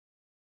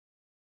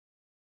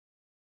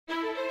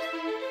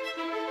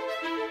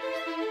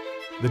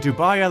The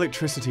Dubai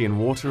Electricity and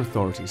Water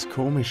Authority's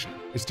core mission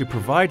is to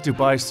provide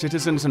Dubai's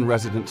citizens and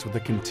residents with a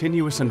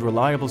continuous and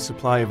reliable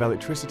supply of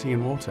electricity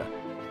and water.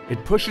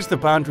 It pushes the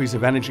boundaries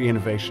of energy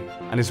innovation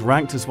and is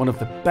ranked as one of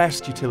the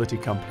best utility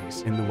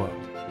companies in the world.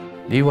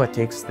 DEWA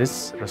takes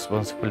this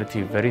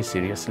responsibility very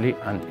seriously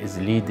and is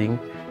leading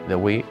the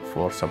way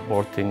for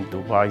supporting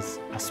Dubai's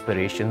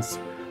aspirations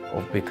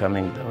of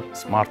becoming the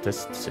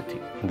smartest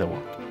city in the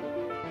world.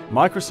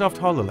 Microsoft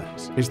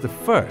HoloLens is the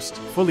first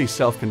fully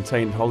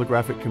self-contained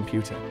holographic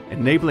computer,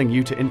 enabling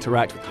you to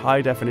interact with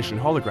high-definition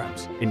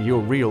holograms in your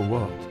real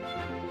world.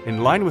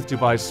 In line with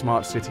Dubai's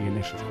Smart City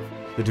initiative,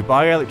 the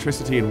Dubai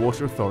Electricity and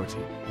Water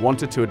Authority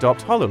wanted to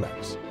adopt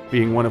HoloLens,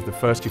 being one of the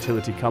first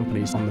utility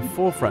companies on the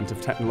forefront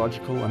of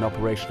technological and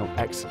operational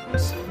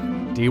excellence.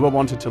 DEWA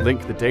wanted to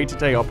link the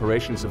day-to-day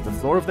operations of the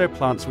floor of their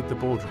plants with the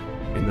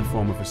boardroom in the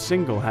form of a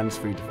single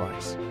hands-free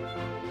device.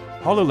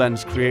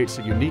 HoloLens creates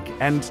a unique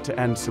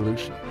end-to-end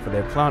solution for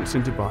their plants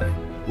in Dubai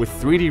with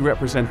 3D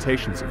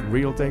representations of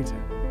real data.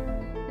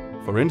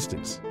 For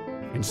instance,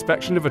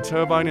 inspection of a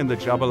turbine in the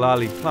Jabal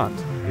Ali plant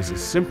is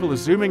as simple as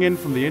zooming in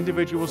from the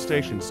individual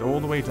stations all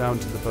the way down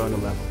to the burner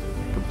level,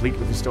 complete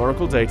with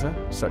historical data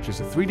such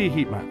as a 3D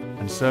heat map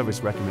and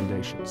service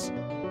recommendations.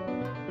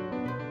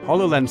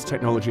 HoloLens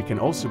technology can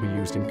also be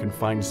used in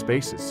confined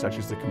spaces such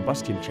as the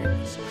combustion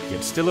chambers,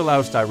 yet still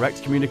allows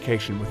direct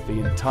communication with the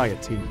entire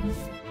team.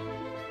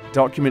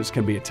 Documents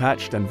can be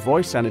attached and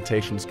voice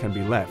annotations can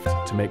be left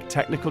to make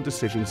technical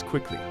decisions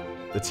quickly.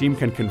 The team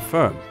can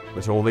confirm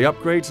that all the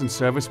upgrades and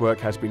service work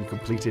has been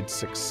completed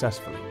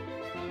successfully.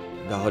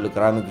 The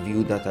holographic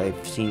view that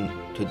I've seen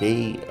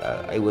today,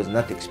 I was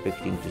not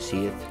expecting to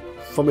see it.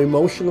 From an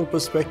emotional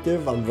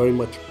perspective, I'm very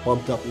much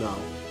pumped up now.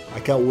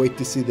 I can't wait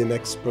to see the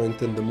next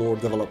sprint and the more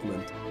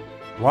development.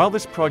 While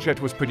this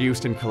project was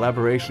produced in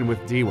collaboration with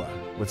DEWA,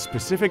 with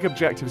specific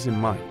objectives in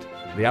mind,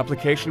 the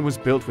application was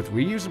built with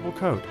reusable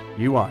code,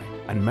 UI,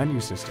 and menu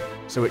system,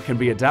 so it can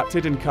be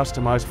adapted and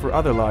customized for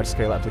other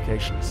large-scale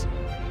applications.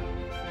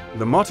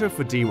 The motto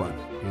for DEWA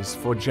is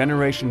for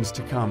generations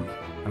to come,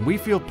 and we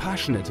feel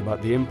passionate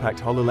about the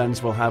impact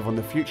HoloLens will have on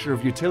the future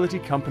of utility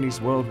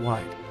companies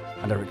worldwide,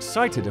 and are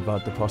excited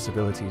about the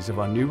possibilities of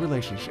our new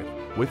relationship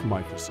with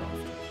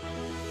Microsoft.